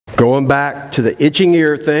Going back to the itching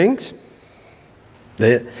ear things,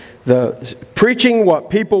 the preaching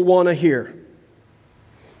what people want to hear,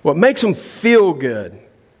 what makes them feel good.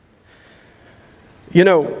 You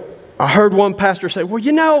know, I heard one pastor say, well,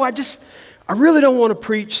 you know, I really don't want to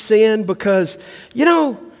preach sin because, you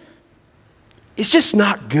know, it's just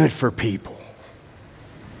not good for people.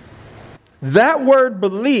 That word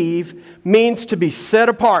believe means to be set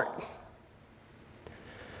apart.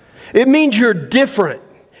 It means you're different.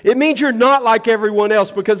 It means you're not like everyone else,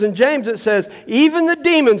 because in James it says, even the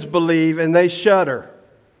demons believe and they shudder.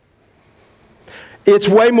 It's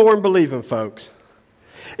way more than believing, folks.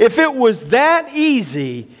 If it was that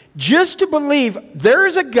easy just to believe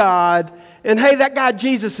there's a God and hey, that guy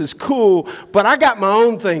Jesus is cool, but I got my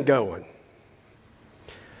own thing going.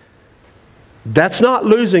 That's not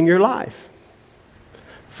losing your life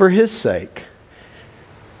for His sake.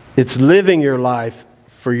 It's living your life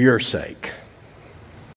for your sake.